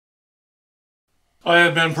I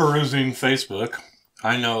have been perusing Facebook.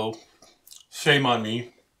 I know, shame on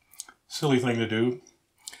me, silly thing to do.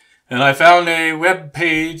 And I found a web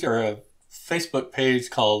page or a Facebook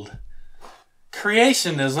page called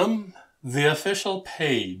Creationism, the official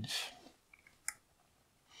page.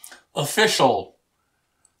 Official.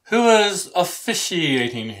 Who is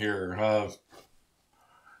officiating here?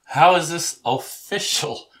 How is this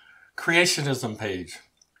official Creationism page?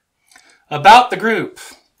 About the group.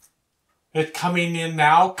 It coming in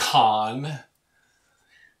now, con.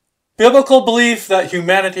 Biblical belief that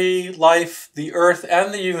humanity, life, the earth,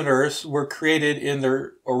 and the universe were created in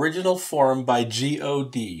their original form by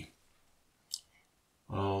God.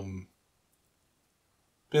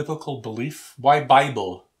 Biblical belief? Why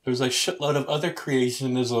Bible? There's a shitload of other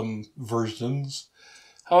creationism versions.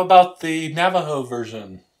 How about the Navajo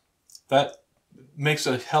version? That makes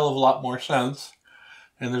a hell of a lot more sense.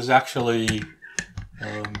 And there's actually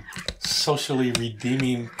socially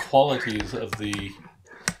redeeming qualities of the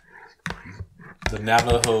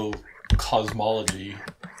Navajo cosmology.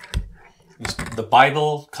 The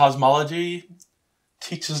Bible cosmology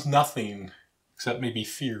teaches nothing except maybe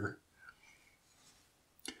fear.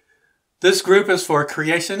 This group is for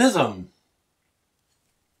creationism.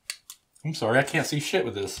 I'm sorry, I can't see shit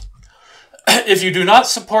with this. If you do not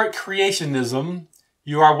support creationism,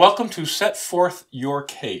 you are welcome to set forth your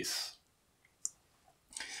case.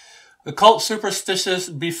 Occult, superstitious,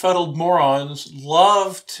 befuddled morons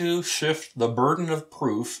love to shift the burden of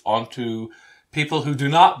proof onto people who do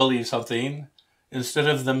not believe something instead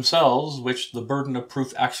of themselves, which the burden of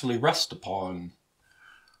proof actually rests upon.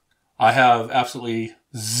 I have absolutely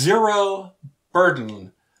zero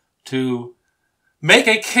burden to make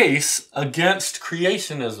a case against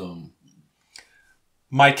creationism.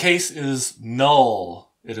 My case is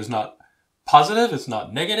null. It is not positive, it's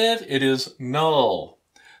not negative, it is null.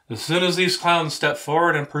 As soon as these clowns step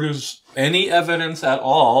forward and produce any evidence at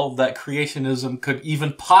all that creationism could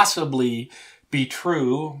even possibly be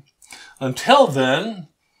true, until then,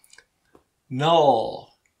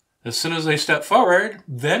 null. As soon as they step forward,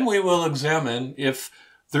 then we will examine if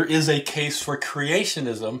there is a case for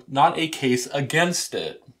creationism, not a case against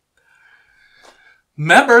it.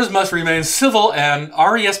 Members must remain civil and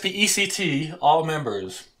RESPECT, all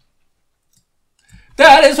members.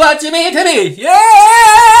 That is what you mean to me!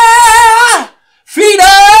 Yeah!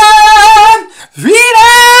 Freedom!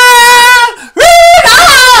 Freedom! Freedom!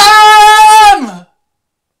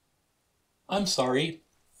 I'm sorry.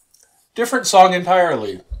 Different song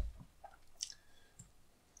entirely.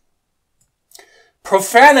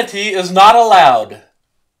 Profanity is not allowed.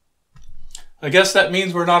 I guess that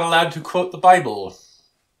means we're not allowed to quote the Bible.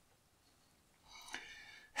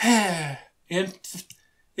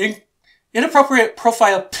 Inappropriate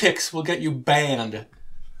profile pics will get you banned.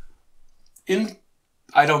 I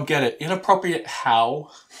don't get it. Inappropriate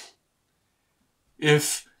how?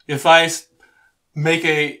 If I make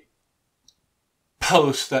a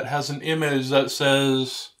post that has an image that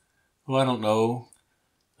says, well, I don't know,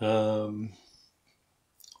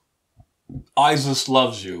 ISIS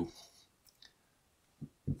loves you.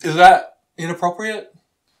 Is that inappropriate?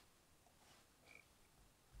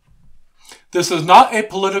 This is not a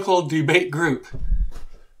political debate group.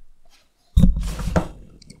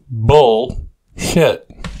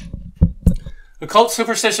 Bullshit. Occult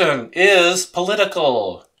superstition is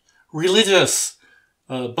political. Religious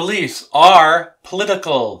beliefs are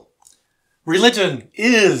political. Religion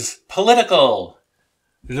is political.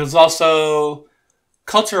 It is also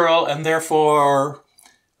cultural and therefore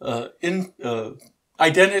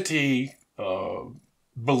identity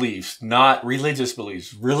beliefs, not religious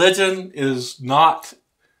beliefs. Religion is not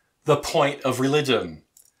the point of religion.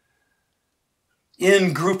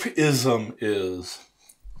 In-groupism is.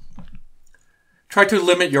 Try to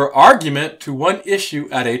limit your argument to one issue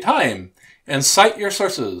at a time and cite your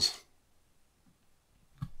sources.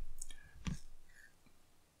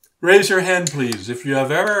 Raise your hand, please, if you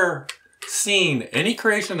have ever seen any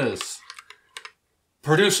creationists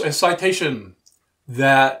produce a citation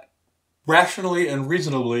that rationally and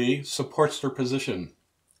reasonably supports their position.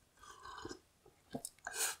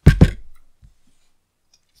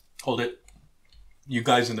 Hold it. You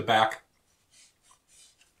guys in the back.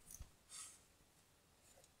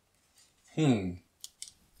 No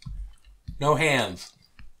hands.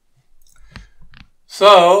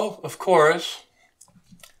 So, of course,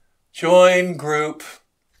 join group.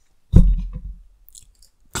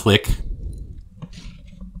 Click.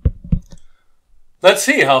 Let's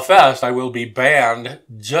see how fast I will be banned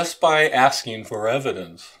just by asking for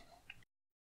evidence.